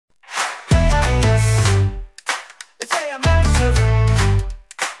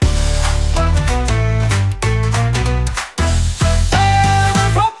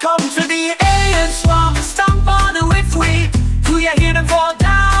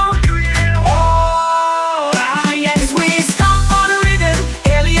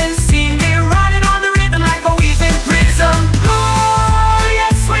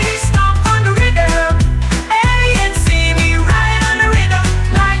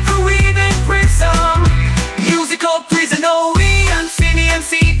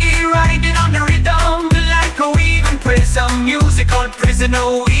so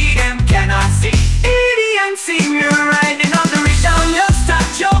no we them cannot see. AIMASSIVE, we're riding on the rhythm. Just a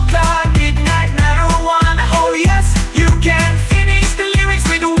joker, midnight marijuana. Oh yes, you can finish the lyrics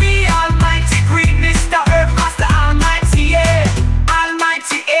with we almighty great Mr. Earth Master Almighty, yeah.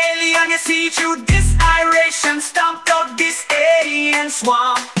 Almighty alien, you see through this iration. Stomped out this alien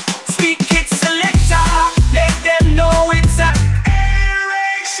swamp. Speak it